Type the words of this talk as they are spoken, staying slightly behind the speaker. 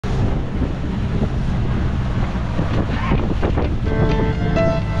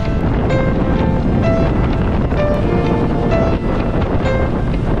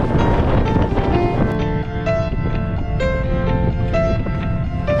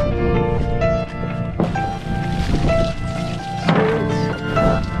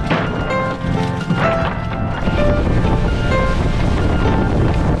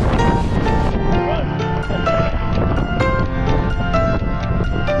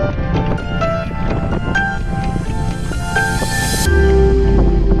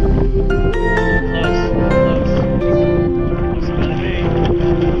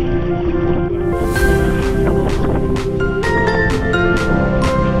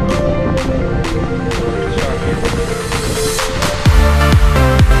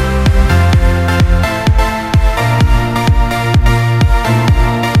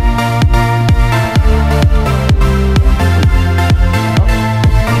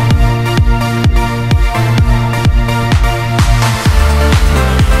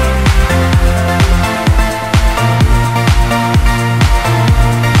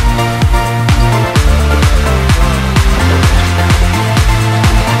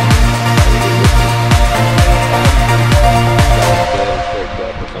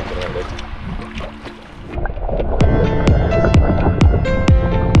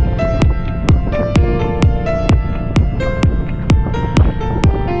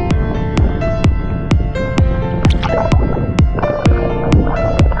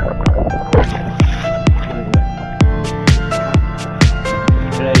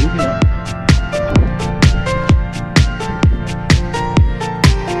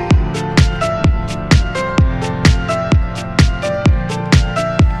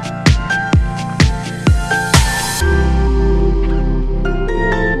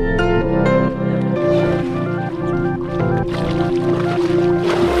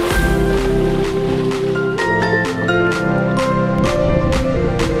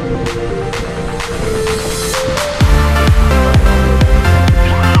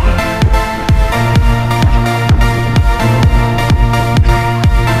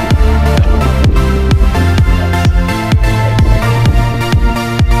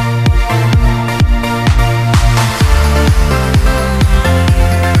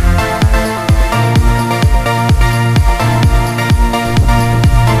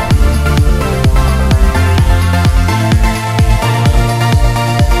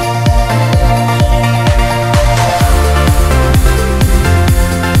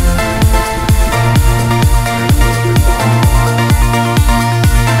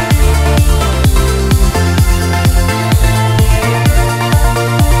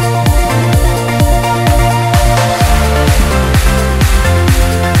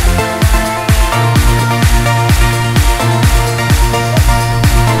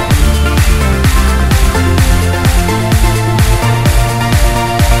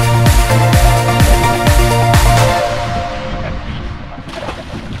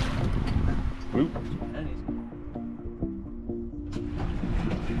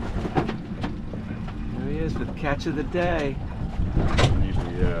the catch of the day.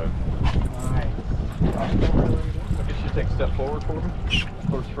 Usually, nice. I guess you take a step forward for me,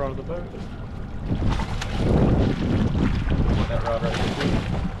 towards the front of the boat. That rod right there.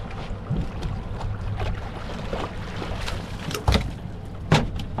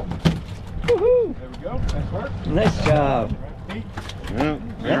 Woohoo! There we go. Nice work. Nice job. Well,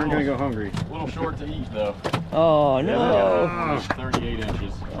 they aren't gonna go hungry. A little short to eat though. Oh no! 38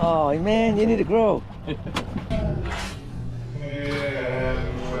 inches. Oh man, you need to grow.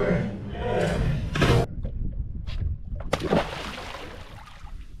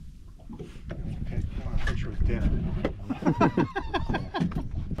 Picture with dinner.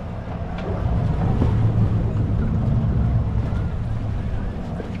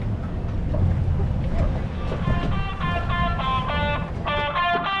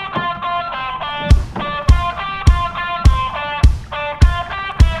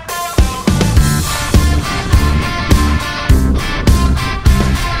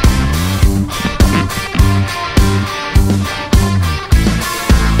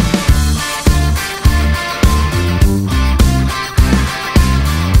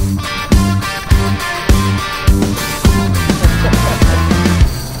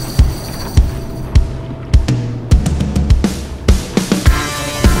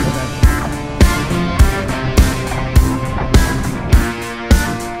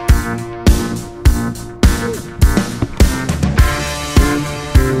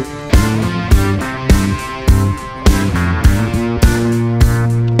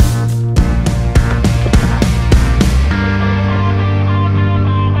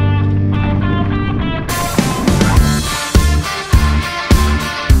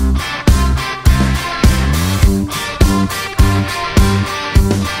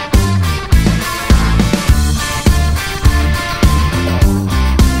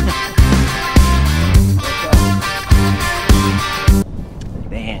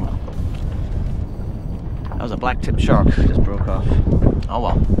 That was a black tip shark, just broke off. Oh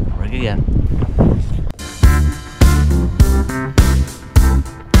well, rig again.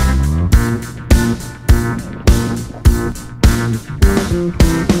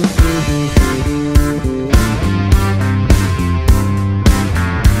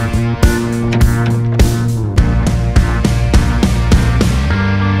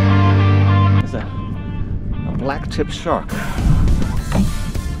 There's a black tip shark.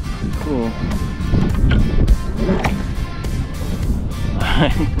 Cool.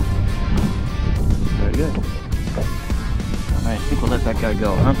 Very good. Alright, I think we'll let that guy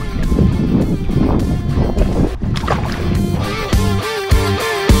go, huh?